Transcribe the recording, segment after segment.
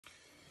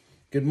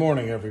Good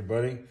morning,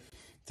 everybody.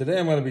 Today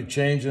I'm going to be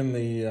changing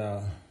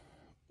the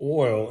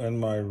oil in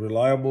my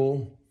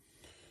Reliable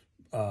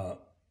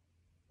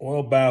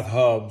oil bath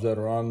hubs that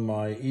are on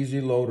my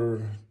Easy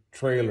Loader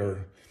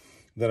trailer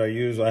that I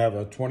use. I have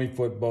a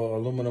 20-foot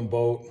aluminum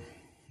boat,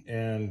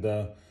 and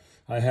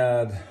I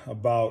had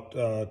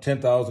about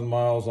 10,000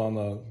 miles on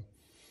the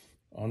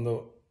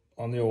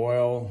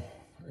oil,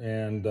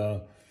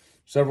 and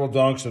several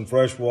dunks in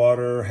fresh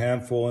water,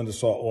 handful into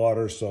salt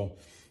water. So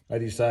I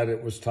decided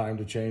it was time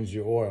to change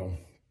the oil.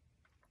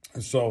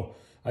 And so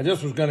I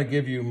just was going to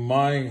give you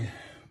my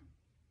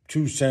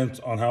 2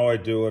 cents on how I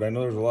do it. I know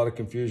there's a lot of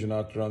confusion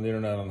out there on the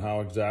internet on how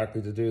exactly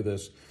to do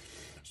this.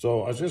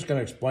 So I was just going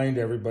to explain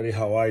to everybody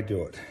how I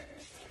do it.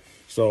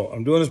 So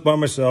I'm doing this by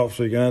myself,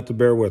 so you're going to have to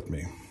bear with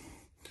me.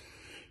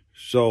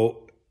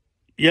 So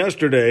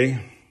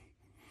yesterday,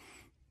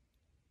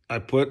 I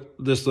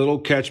put this little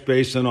catch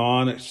basin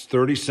on. It's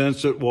 30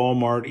 cents at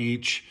Walmart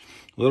each,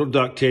 little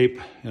duct tape,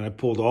 and I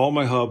pulled all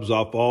my hubs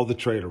off all the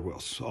trailer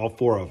wheels, all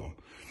 4 of them.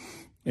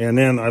 And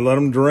then I let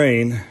them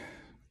drain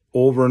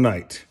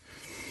overnight.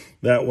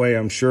 That way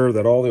I'm sure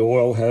that all the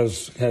oil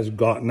has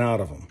gotten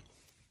out of them.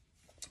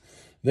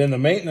 Then the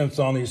maintenance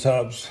on these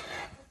hubs,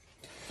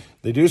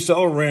 they do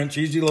sell a wrench.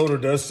 Easy Loader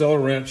does sell a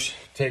wrench.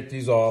 Take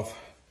these off.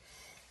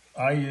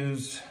 I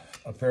use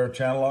a pair of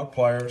channel lock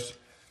pliers.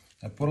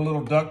 I put a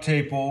little duct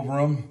tape over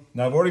them.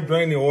 Now I've already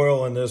drained the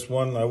oil in this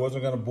one. I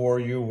wasn't going to bore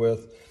you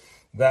with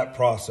that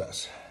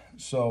process.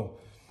 So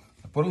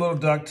I put a little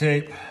duct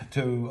tape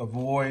to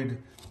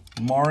avoid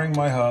marring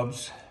my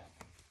hubs.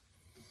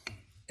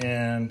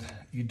 And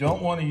you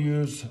don't want to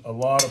use a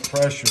lot of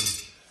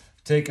pressure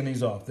taking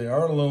these off. They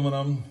are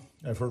aluminum.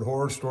 I've heard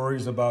horror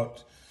stories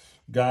about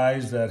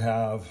guys that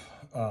have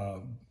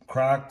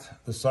cracked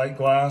the sight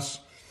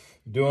glass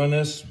doing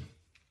this.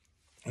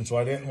 And so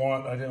I didn't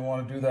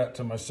want to do that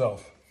to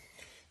myself.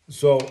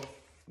 So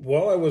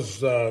while I was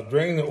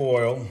draining the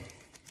oil,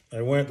 I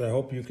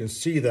hope you can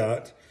see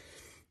that.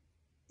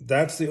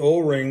 That's the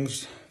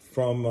O-rings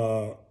from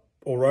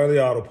O'Reilly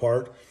Auto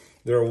Part.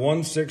 They're a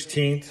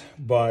 1/16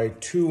 by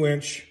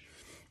 2-inch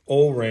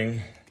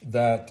O-ring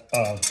that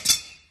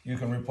you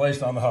can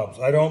replace on the hubs.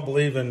 I don't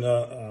believe in,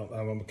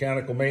 I'm a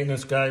mechanical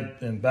maintenance guy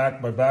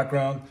by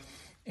background,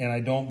 and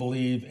I don't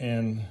believe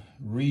in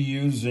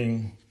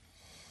reusing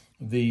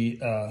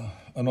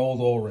an old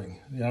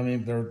O-ring. I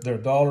mean, they're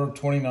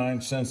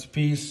 $1.29 a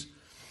piece.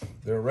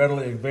 They're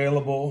readily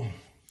available,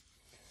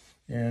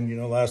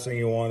 and last thing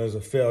you want is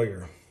a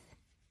failure.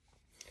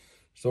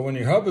 So when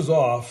your hub is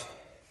off,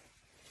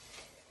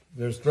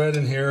 there's thread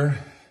in here.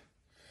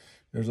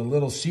 There's a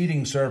little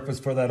seating surface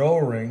for that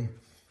O-ring.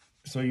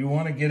 So you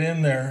want to get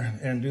in there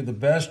and do the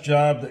best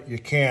job that you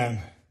can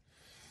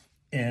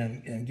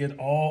and get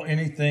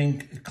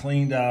anything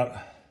cleaned out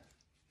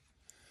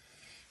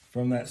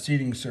from that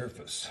seating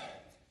surface.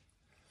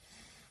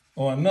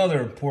 Oh,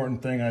 another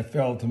important thing I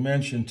failed to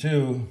mention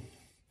too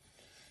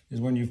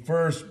is when you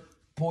first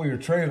pull your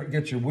trailer,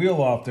 get your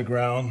wheel off the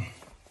ground,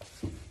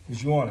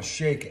 is you want to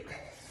shake it.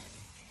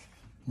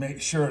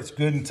 Make sure it's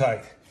good and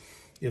tight.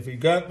 If you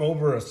got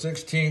over a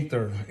 16th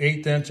or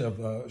 1/8 inch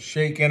of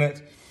shake in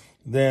it,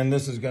 then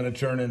this is going to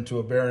turn into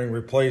a bearing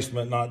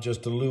replacement, not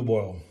just a lube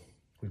oil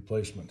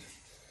replacement.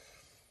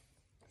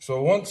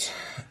 So once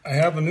I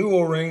have a new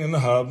O-ring in the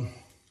hub,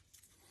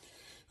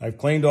 I've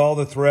cleaned all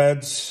the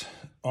threads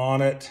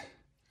on it,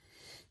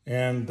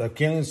 and I've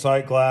cleaned the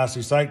sight glass.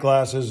 These sight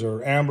glasses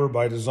are amber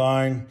by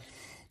design.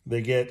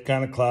 They get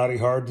kind of cloudy,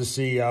 hard to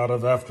see out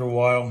of after a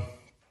while.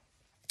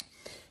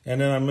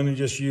 And then I'm going to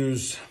just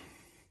use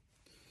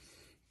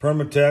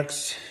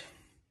Permatex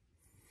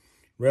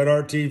Red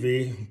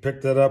RTV.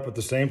 Picked that up at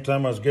the same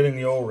time I was getting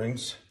the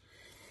O-rings.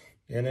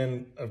 And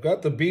then I've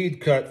got the bead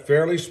cut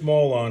fairly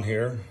small on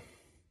here.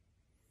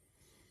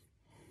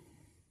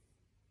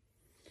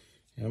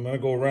 And I'm going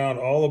to go around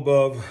all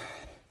above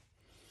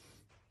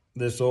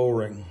this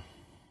O-ring.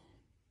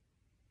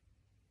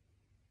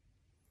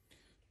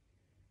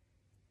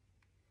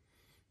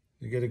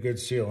 To get a good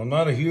seal. I'm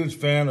not a huge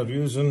fan of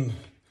using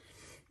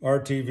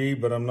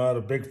RTV, but I'm not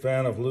a big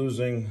fan of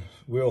losing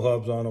wheel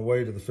hubs on the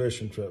way to the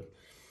fishing trip.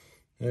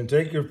 And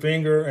take your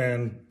finger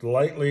and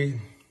lightly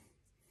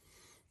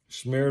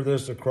smear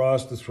this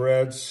across the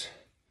threads,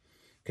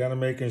 kind of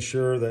making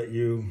sure that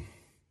you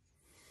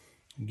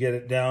get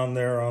it down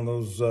there on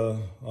those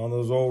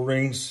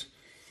O-rings.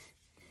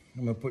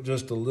 I'm going to put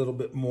just a little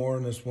bit more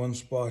in this one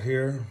spot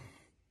here.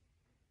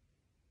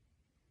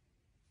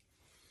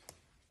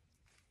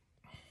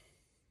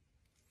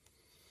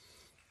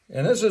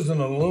 And this is an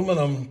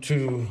aluminum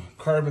to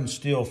carbon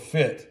steel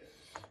fit.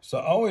 So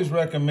I always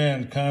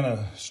recommend kind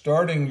of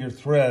starting your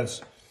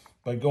threads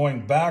by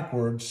going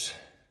backwards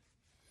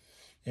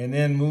and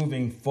then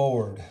moving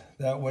forward.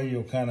 That way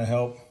you'll kind of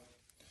help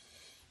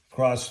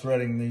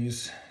cross-threading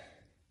these.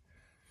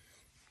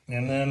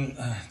 And then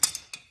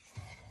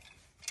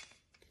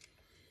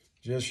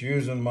just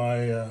using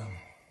my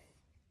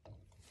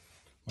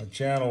my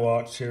channel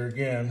locks here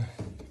again.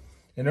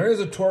 And there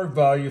is a torque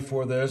value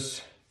for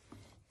this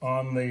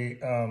on the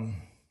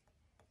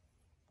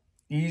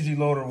Easy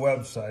Loader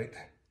website.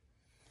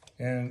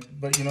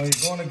 But you know, you're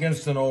going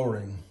against an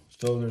O-ring.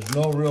 So there's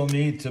no real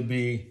need to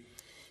be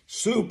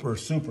super,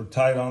 super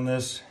tight on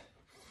this.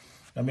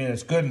 I mean,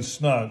 it's good and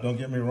snug, don't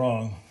get me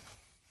wrong.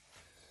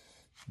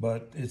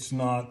 But it's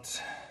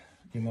not,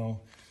 you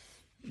know,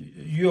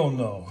 you'll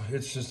know.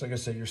 It's just, like I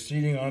said, you're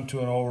seating onto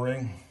an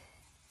O-ring.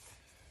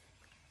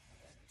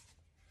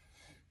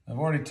 I've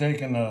already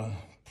taken the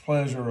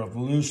pleasure of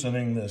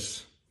loosening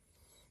this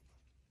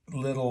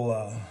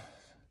little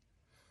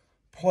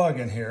plug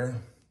in here.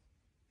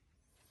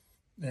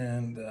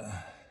 And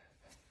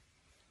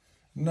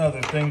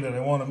another thing that I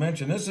want to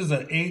mention, this is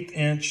an 1/8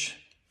 inch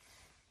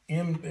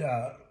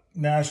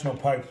National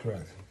Pipe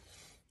Thread.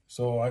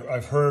 So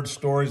I've heard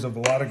stories of a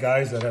lot of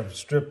guys that have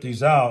stripped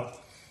these out,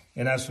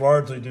 and that's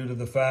largely due to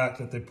the fact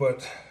that they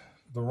put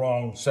the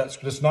wrong set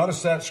screw. It's not a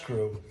set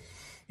screw,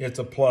 it's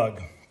a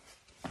plug.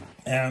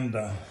 And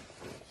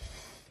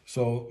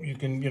so you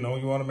can, you know,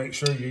 you want to make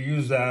sure you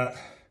use that.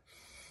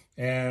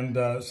 And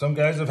some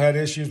guys have had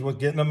issues with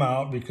getting them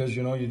out because,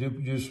 you know, you do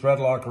use thread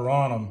locker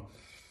on them.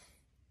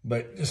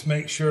 But just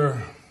make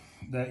sure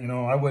that, you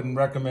know, I wouldn't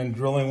recommend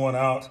drilling one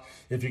out.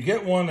 If you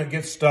get one that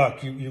gets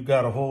stuck, you've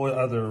got a whole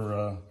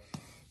other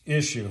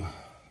issue.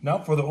 Now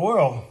for the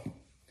oil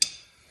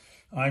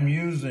I'm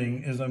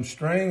using is I'm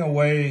straying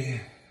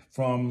away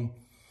from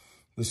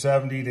the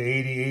 70 to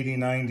 80, 80,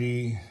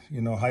 90,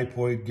 you know,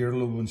 Hypoid gear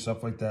lube and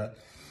stuff like that.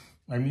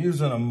 I'm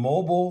using a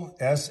Mobil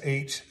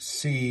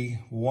SHC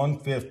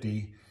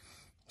 150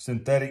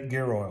 synthetic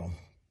gear oil.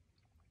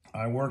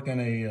 I work in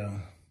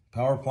a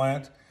power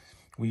plant.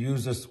 We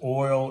use this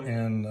oil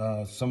in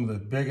some of the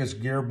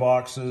biggest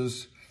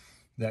gearboxes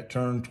that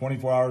turn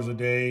 24 hours a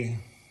day,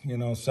 you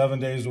know, 7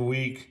 days a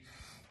week,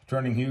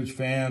 turning huge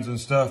fans and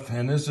stuff.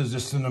 And this is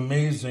just an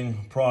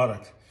amazing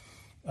product.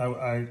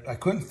 I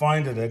couldn't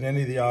find it at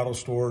any of the auto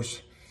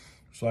stores.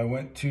 So I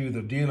went to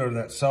the dealer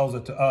that sells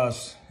it to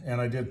us, and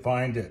I did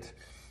find it.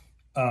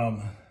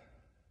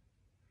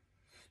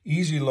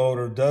 Easy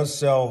Loader does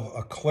sell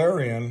a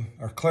Clarion,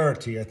 or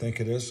Clarity, I think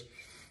it is,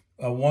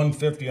 a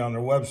 150 on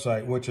their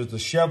website, which is the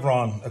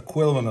Chevron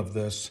equivalent of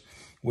this,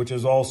 which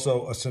is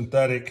also a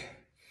synthetic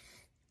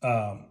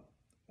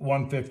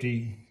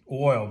 150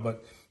 oil.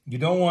 But you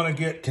don't want to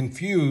get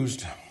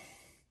confused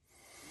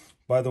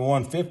by the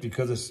 150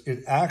 because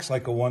it acts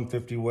like a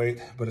 150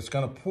 weight, but it's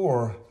going to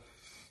pour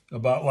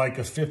about like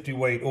a 50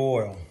 weight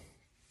oil.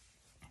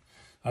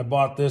 I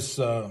bought this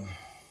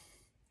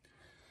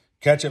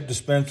ketchup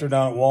dispenser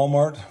down at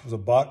Walmart. It was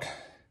 $1.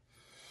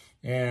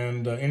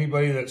 And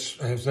anybody that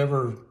has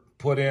ever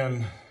put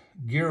in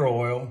gear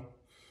oil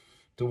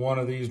to one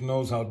of these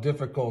knows how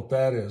difficult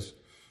that is.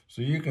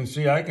 So you can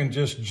see I can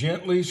just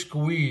gently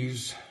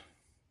squeeze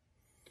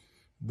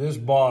this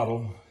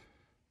bottle.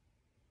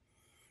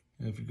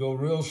 And if you go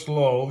real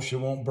slow, she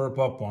won't burp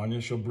up on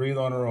you. She'll breathe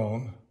on her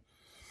own.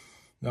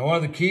 Now, one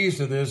of the keys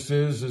to this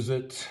is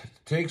it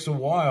takes a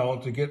while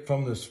to get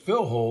from this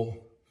fill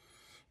hole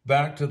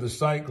back to the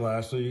sight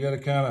glass. So you got to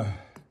kind of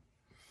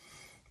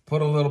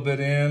put a little bit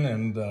in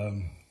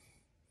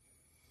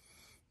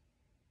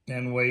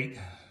and wait,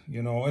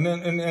 you know. And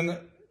then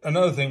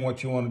another thing,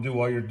 what you want to do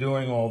while you're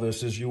doing all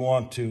this is you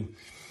want to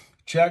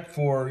check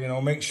for, you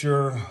know, make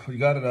sure you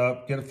got it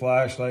up, get a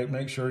flashlight,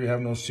 make sure you have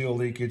no seal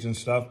leakage and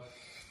stuff.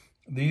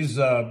 These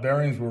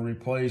bearings were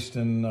replaced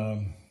in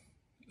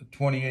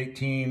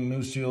 2018,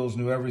 new seals,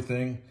 new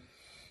everything.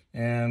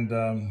 And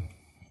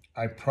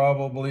I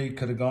probably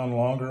could have gone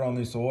longer on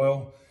this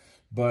oil,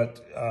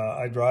 but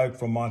I drive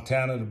from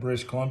Montana to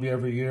British Columbia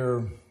every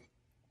year.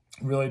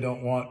 Really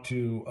don't want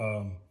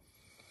to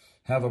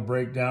have a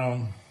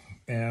breakdown.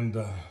 And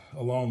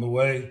along the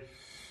way,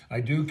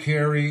 I do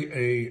carry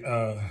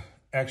a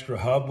extra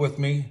hub with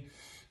me.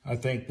 I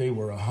think they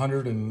were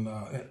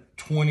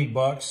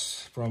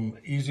 $120 from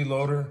Easy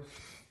Loader.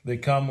 They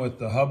come with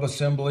the hub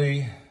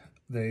assembly,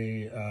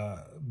 the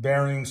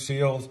bearing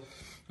seals,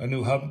 a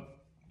new hub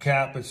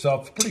cap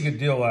itself. Pretty good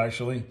deal,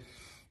 actually.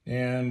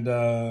 And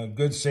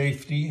good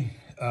safety.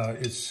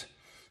 It's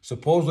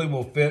supposedly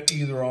will fit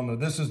either on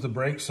this is the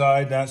brake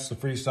side, that's the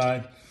free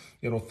side.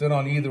 It'll fit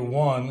on either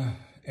one.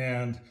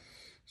 And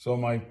so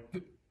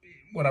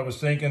what I was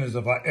thinking is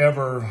if I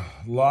ever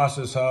lost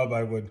this hub,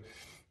 I would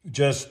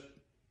just,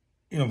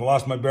 you know, if I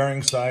lost my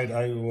bearing side,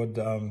 I would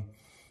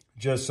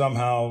just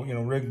somehow, you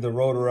know, rig the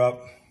rotor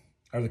up,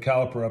 or the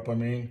caliper up, I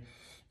mean,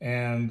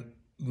 and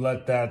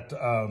let that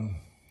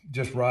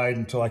just ride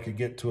until I could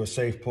get to a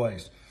safe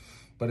place.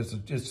 But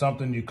it's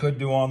something you could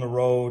do on the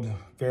road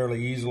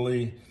fairly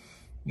easily,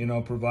 you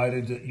know,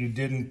 provided that you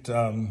didn't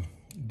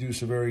do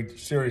some very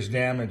serious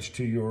damage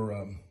to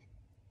your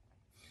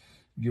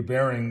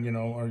bearing, you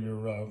know, or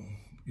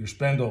your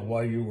spindle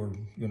while you were,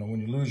 you know,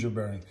 when you lose your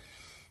bearing.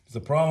 The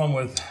problem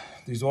with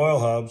these oil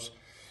hubs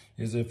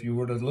is if you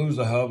were to lose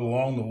a hub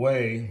along the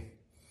way,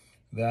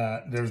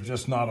 that there's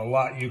just not a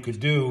lot you could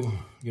do.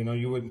 You know,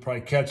 you wouldn't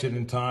probably catch it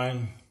in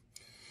time.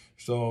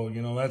 So,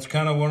 you know, that's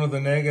kind of one of the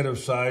negative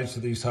sides to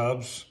these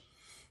hubs.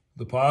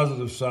 The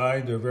positive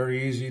side, they're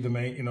very easy to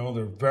make, you know,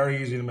 they're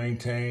very easy to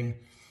maintain.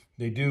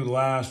 They do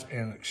last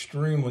an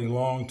extremely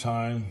long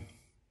time.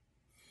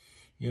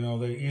 You know,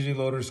 the Easy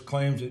Loaders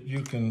claims that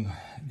you can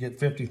get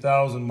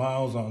 50,000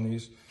 miles on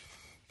these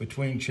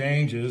between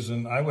changes,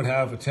 and I would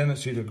have a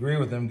tendency to agree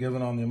with them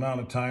given on the amount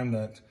of time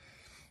that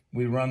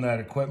we run that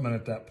equipment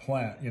at that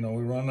plant. You know,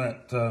 we run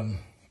that, a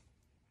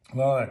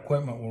lot of that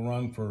equipment will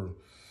run for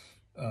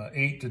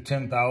 8 to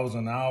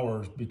 10,000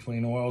 hours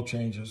between oil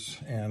changes.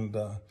 And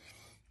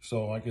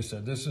so, like I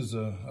said, this is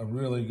a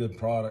really good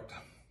product.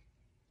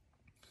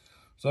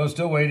 So I'm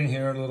still waiting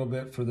here a little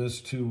bit for this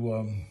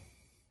to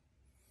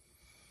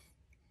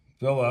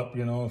fill up.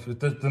 You know,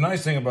 the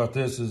nice thing about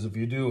this is if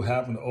you do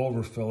happen to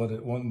overfill it,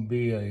 it wouldn't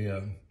be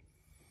a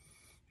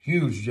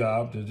huge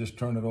job to just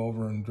turn it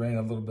over and drain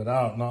a little bit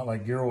out. Not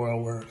like gear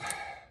oil where it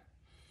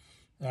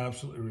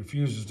absolutely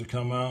refuses to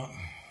come out.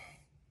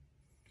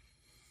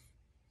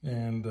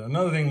 And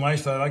another thing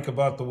nice that I like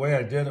about the way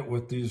I did it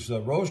with these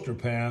roaster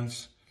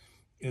pans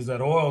is that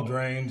oil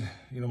drained.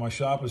 You know, my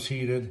shop is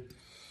heated,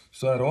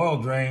 so that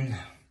oil drained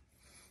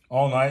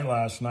all night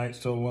last night.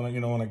 So when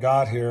I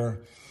got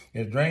here,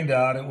 it drained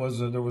out.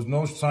 There was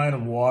no sign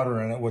of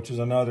water in it, which is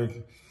another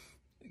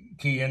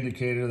key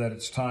indicator that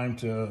it's time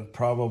to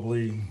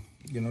probably,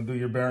 you know, do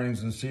your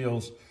bearings and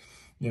seals.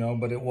 You know,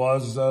 but it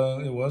was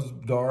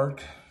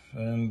dark,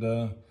 and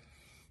it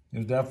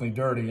was definitely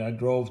dirty. I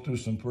drove through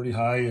some pretty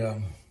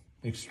high,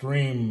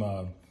 extreme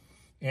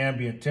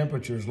ambient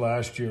temperatures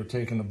last year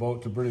taking the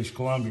boat to British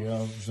Columbia.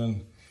 I was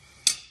in,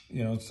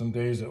 you know, some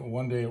days,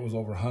 one day it was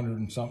over 100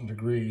 and something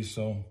degrees.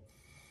 So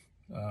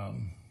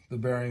the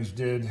bearings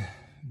did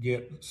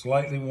get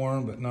slightly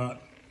warm, but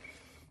not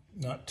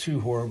too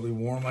horribly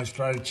warm. I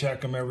try to check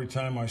them every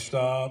time I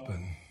stop,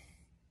 and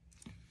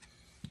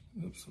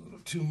oops, a little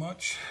too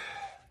much.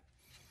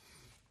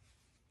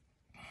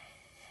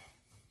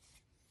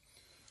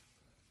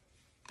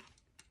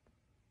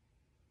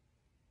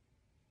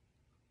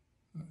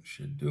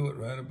 Should do it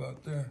right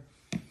about there.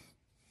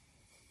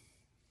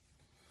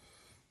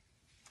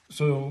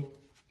 So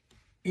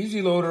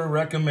Easy Loader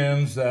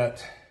recommends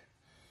that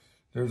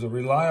there's a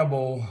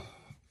reliable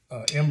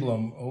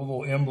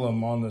oval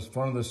emblem on this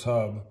front of this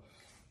hub,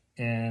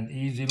 and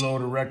Easy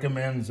Loader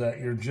recommends that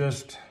you're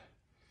just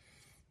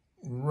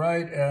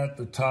right at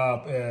the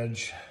top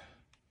edge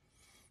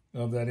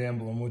of that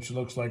emblem, which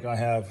looks like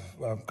I've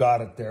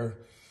got it there.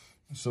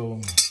 So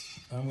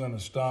I'm going to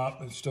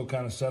stop. It's still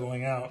kind of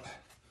settling out.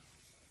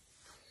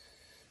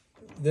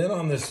 Then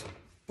on this,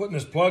 putting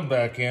this plug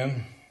back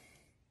in,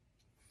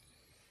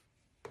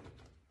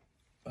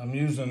 I'm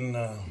using,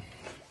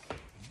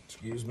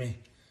 excuse me,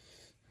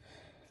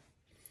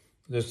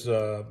 this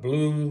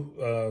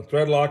blue,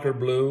 Thread Locker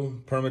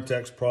Blue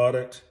Permatex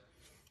product.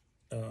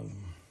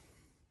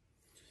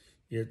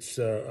 It's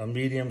a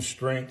medium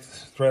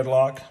strength thread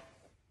lock.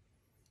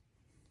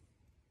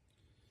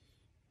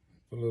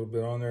 Put a little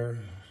bit on there.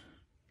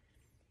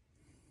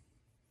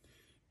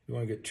 You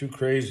want to get too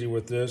crazy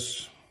with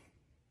this.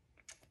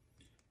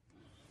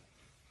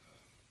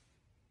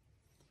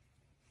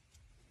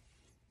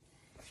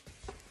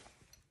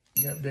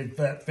 You got big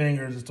fat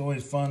fingers. It's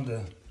always fun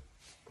to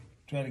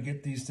try to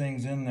get these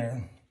things in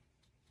there.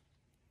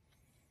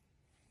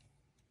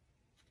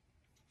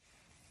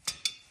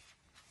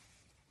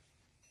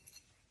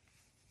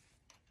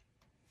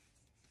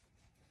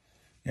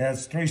 Yeah,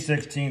 it's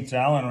 3/16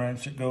 Allen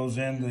wrench that goes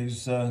in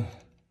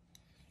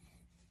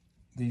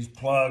these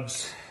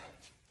plugs.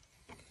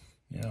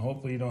 Yeah,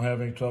 hopefully you don't have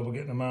any trouble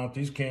getting them out.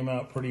 These came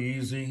out pretty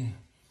easy.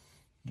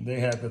 They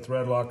had the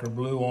Thread Locker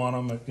Blue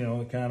on them. You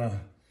know, it kind of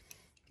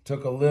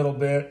took a little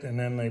bit and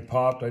then they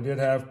popped. I did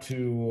have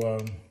to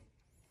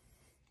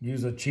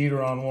use a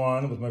cheater on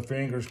one with my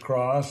fingers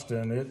crossed,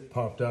 and it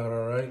popped out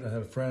all right. I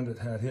had a friend that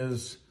had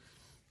his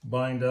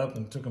bind up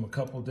and it took him a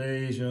couple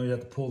days. You know, you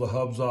have to pull the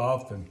hubs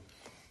off and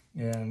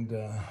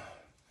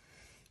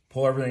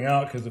pull everything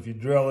out, because if you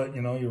drill it,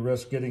 you know, you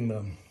risk getting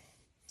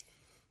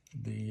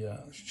the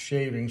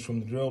shavings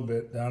from the drill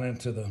bit down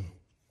into the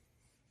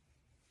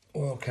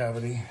oil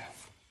cavity.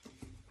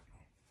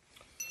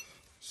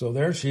 So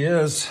there she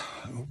is.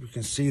 I hope you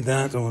can see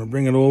that. I want to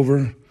bring it over.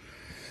 I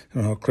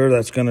don't know how clear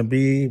that's going to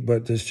be,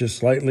 but it's just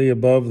slightly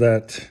above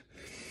that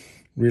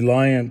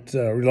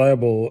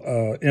reliable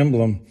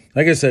emblem.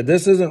 Like I said,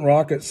 this isn't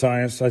rocket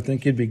science. I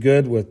think you'd be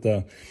good with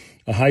a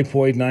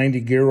Hypoid 90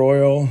 gear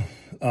oil,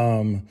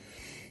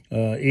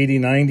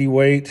 80-90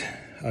 weight.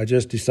 I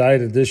just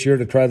decided this year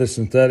to try the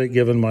synthetic,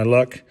 given my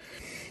luck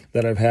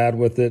that I've had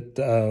with it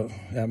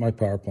at my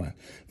power plant.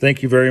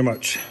 Thank you very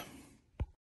much.